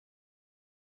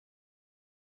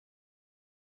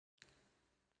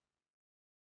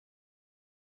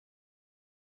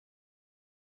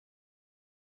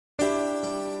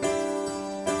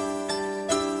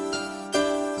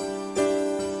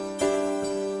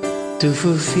to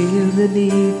fulfill the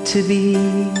need to be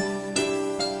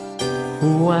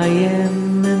who I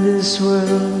am in this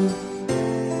world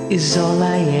is all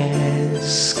I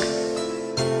ask.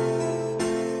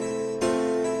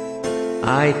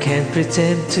 I can't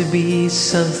pretend to be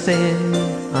something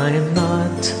I am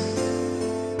not,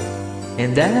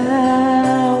 and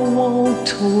I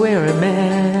won't wear a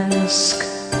mask.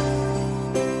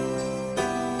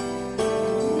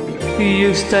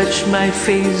 You've touched my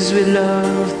face with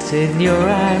love in your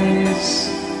eyes,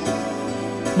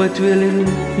 but will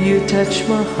you touch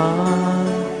my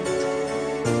heart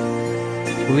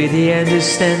with the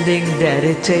understanding that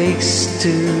it takes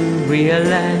to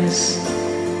realize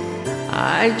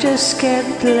I just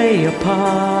can't play a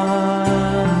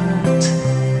part?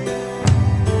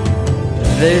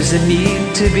 There's a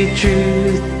need to be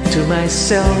true to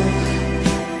myself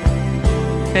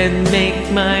and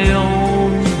make my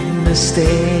own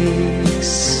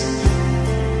mistakes,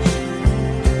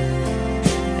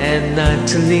 and not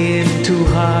to lean too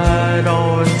hard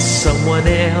on someone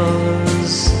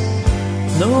else,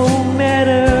 no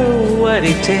matter what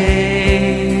it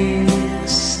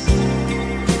takes.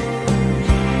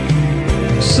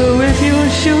 So if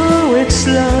you're sure it's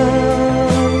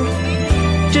love,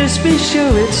 just be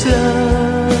sure it's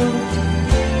love,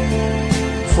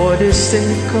 for this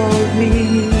thing called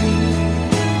me.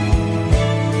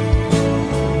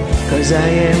 'Cause I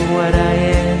am what I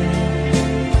am,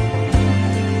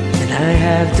 and I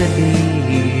have the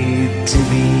need to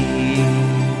be.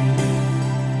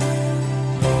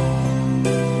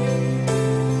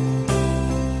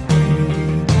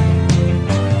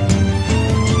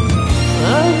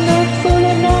 I'm not full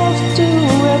enough to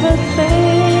ever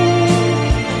think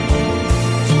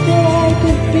that I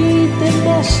could be the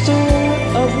master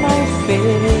of my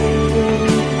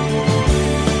fate,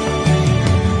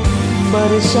 but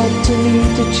it's up to me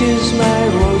to choose my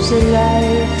roads in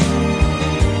life.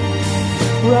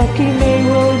 Rocky may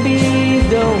well be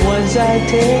the ones I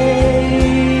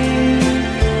take.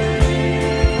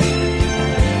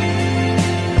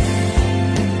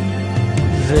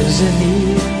 There's a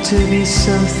need to be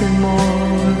something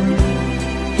more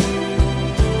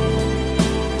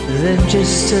than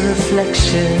just a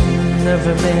reflection of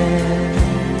a man.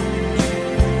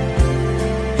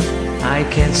 I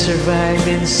can't survive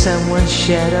in someone's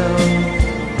shadow.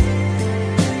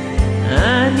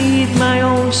 I need my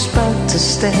own spot to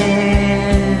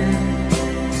stand.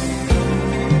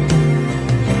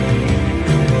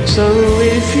 So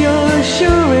if you're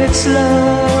sure it's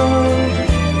love,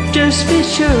 just be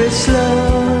sure it's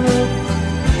love,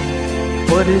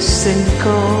 for this thing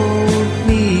called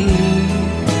me.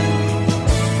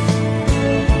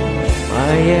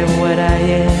 I am what I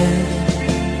am,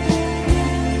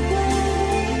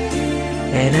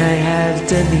 and I have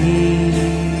the need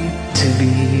to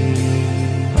be.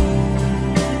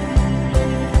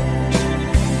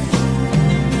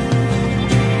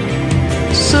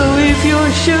 So if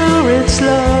you're sure it's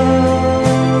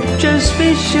love, just be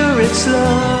sure it's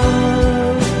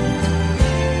love,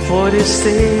 for this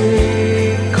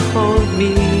thing called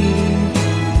me.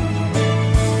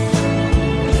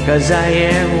 'Cause I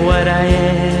am what I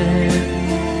am,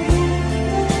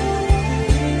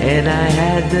 and I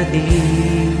had the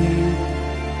need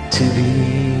to be.